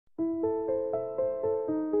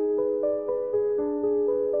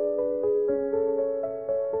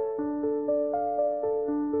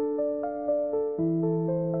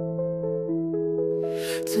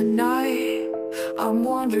I'm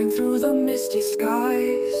wandering through the misty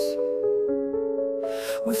skies,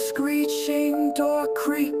 with screeching door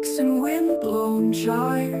creaks and wind-blown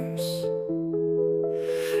gyres,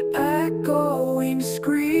 echoing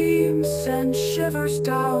screams and shivers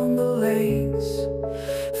down the lanes.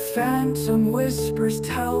 Phantom whispers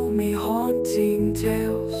tell me haunting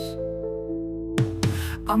tales.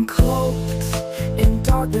 I'm cloaked in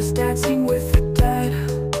darkness, dancing with the dead.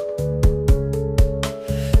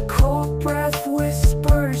 Cold breath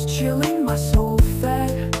whispers chilling my soul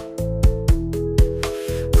fed.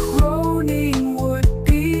 Groaning wood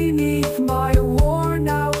beneath my worn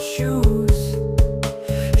out shoes.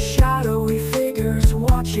 Shadowy figures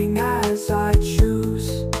watching as I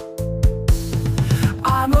choose.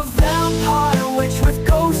 I'm a vampire witch with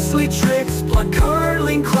ghostly tricks,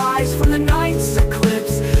 blood-curdling cries from the night's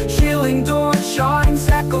eclipse. Chilling door chimes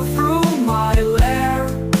echo through my lair.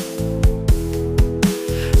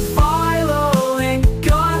 Violent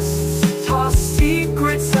gusts toss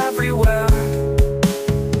secrets everywhere.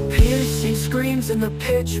 Piercing screams in the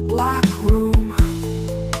pitch-black room.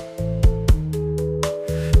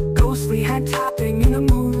 Ghostly hand tapping in the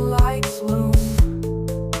moonlight's loom.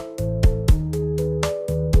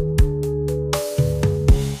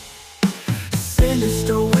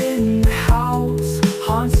 Sinister wind howls,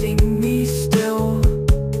 haunting me still.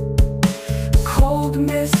 Cold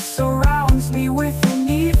mist surrounds me with an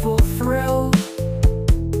evil thrill.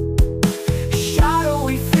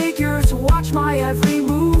 Shadowy figures watch my every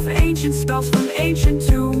move. Ancient spells from ancient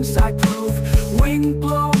tombs I prove.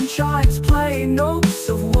 Wind-blown chimes play notes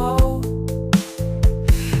of woe.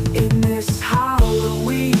 In this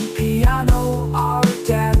Halloween piano, our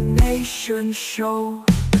damnation show.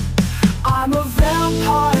 I'm a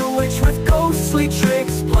vampire witch with ghostly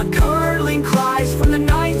tricks, blood-curdling cries from the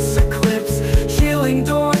night's eclipse. Chilling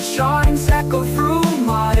door chimes echo through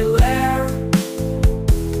my lair.